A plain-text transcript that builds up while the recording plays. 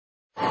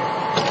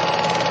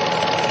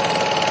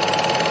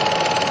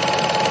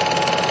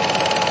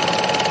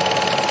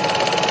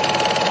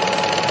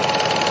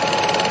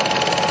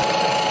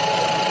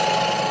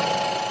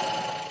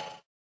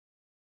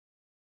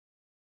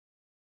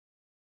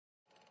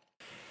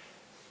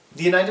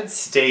The United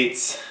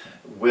States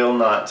will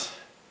not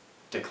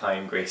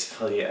decline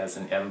gracefully as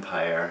an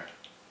empire.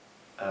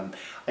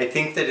 I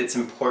think that it's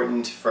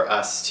important for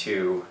us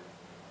to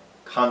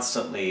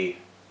constantly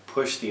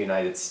push the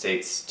United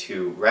States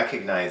to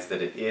recognize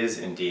that it is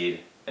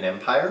indeed an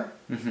empire,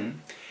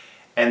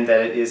 and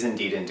that it is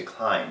indeed in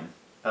decline.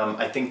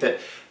 I think that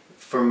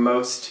for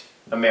most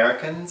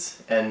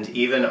Americans, and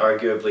even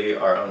arguably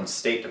our own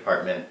State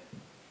Department,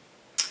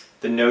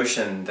 the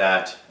notion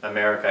that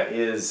America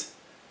is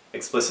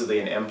explicitly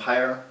an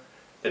empire,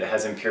 that it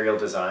has imperial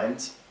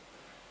designs,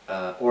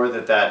 or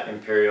that that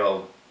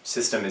imperial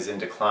system is in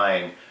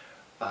decline,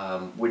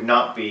 would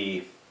not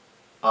be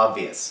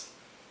obvious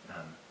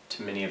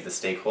to many of the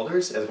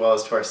stakeholders as well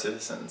as to our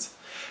citizens.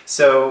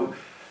 So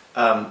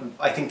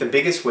I think the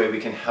biggest way we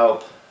can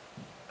help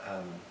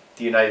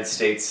the United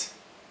States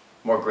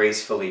more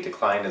gracefully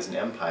decline as an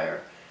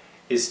empire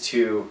is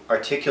to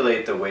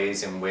articulate the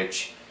ways in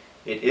which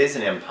it is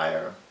an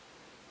empire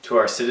to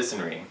our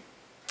citizenry.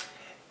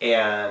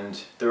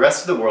 And the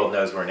rest of the world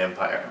knows we're an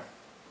empire,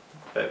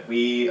 but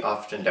we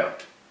often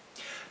don't.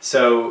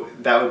 So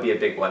that would be a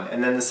big one.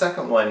 And then the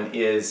second one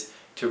is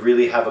to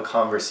really have a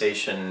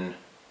conversation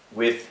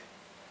with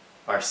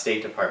our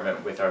State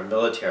Department, with our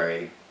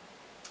military,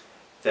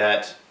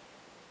 that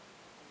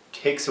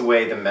takes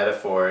away the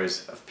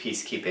metaphors of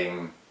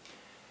peacekeeping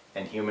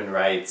and human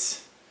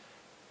rights,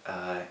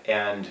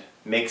 and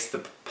makes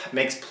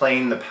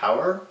plain the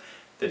power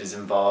that is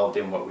involved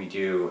in what we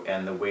do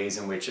and the ways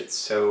in which it's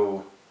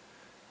so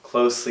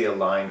closely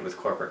aligned with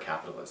corporate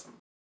capitalism.